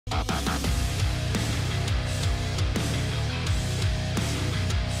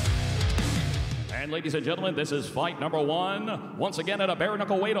And ladies and gentlemen, this is fight number 1. Once again at a bare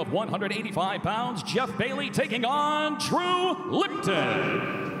knuckle weight of 185 pounds, Jeff Bailey taking on True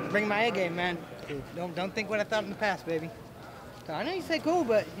Lipton. Bring my A game, man. Don't think what I thought in the past, baby. I know you say cool,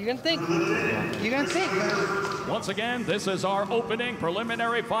 but you're gonna think. You're gonna think, man. Once again, this is our opening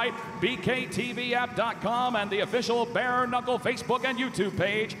preliminary fight. BKTVapp.com and the official Bare Knuckle Facebook and YouTube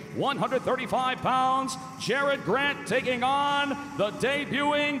page. 135 pounds, Jarod Grant taking on the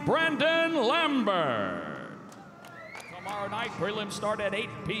debuting Brendan Lambert. Tomorrow night, prelims start at 8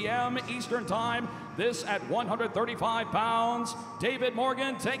 p.m. Eastern Time. This at 135 pounds, David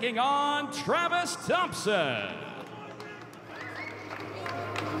Morgan taking on Travis Thompson.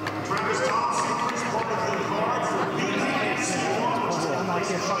 Travis Thompson is part of the card for BKC.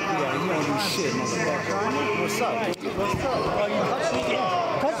 Yeah, you don't do shit, motherfucker. What's up? What's up? Oh, you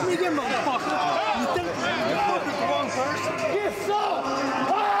touch me again, motherfucker. You think you're fucking the wrong person? Yes, sir!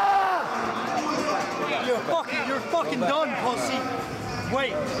 Ah! You're fucking done, pussy.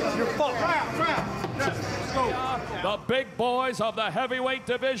 Wait, you're fucking. Let's go. The big boys of the heavyweight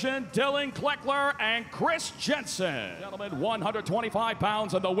division, Dillion, Cleckler, and Chris Jensen. Gentlemen, 125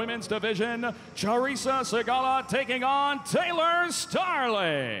 pounds in the women's division, Charisa Sigala taking on Taylor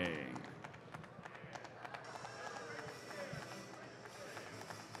Starling.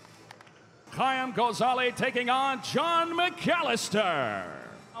 Chaim Ghazali taking on John McAllister.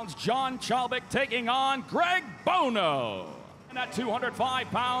 John Chalbeck taking on Greg Bono. And at 205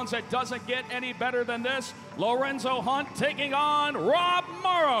 pounds, it doesn't get any better than this. Lorenzo Hunt taking on Rob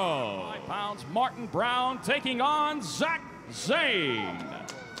Morrow. 5 pounds, Martin Brown taking on Zane.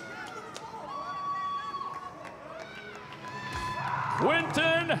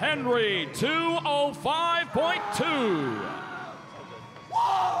 Quentin Henry, 205.2.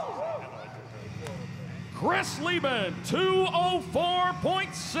 Chris Leben,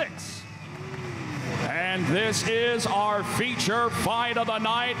 204.6. And this is our feature fight of the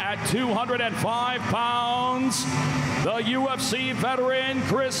night at 205 pounds. The UFC veteran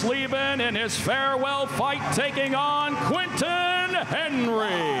Chris Leben in his farewell fight taking on Quentin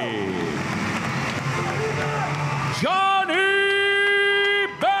Henry. Johnny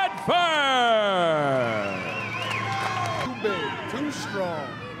Bedford. Too big, too strong.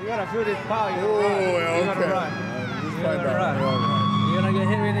 You gotta feel this power. Oh, okay. You gotta run. You gotta run. You're gonna get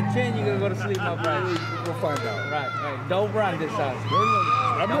hit in the chin, you're gonna go to sleep, my friend. We'll find out. Right. Don't run this time.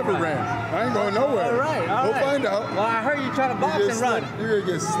 I've never ran. I ain't going nowhere. All right. We'll find out. Well, I heard you try to box and run. You're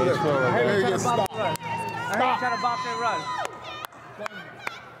gonna get slipped. I heard you try to box stopped. and run. I heard you try to box and run.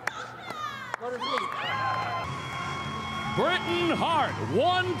 Go to sleep. Britain Hart,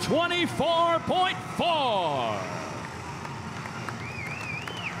 124.4.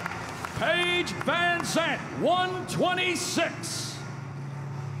 Paige VanZant, 126.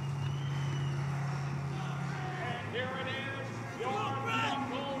 And here it is, your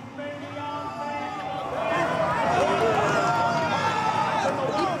KnuckleMania. You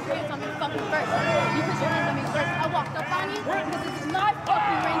put your hands on me fucking first. You put your hands on me first. I walked up on you because this is my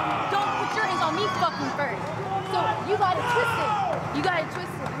fucking ring. Don't put your hands on me fucking first. So you got it twisted. You got it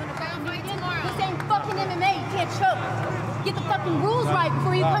twisted. You wanna fucking fight tomorrow? This ain't fucking MMA. You can't choke. Get the fucking rules right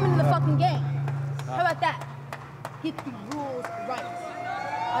before you come into the fucking game. How about that? Get the rules right.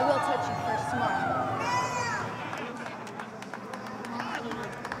 I will touch you first tomorrow.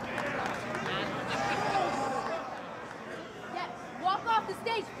 Yes, walk off the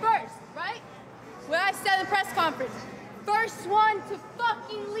stage first, right? What I said in the press conference. First one to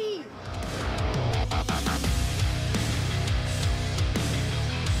fucking leave.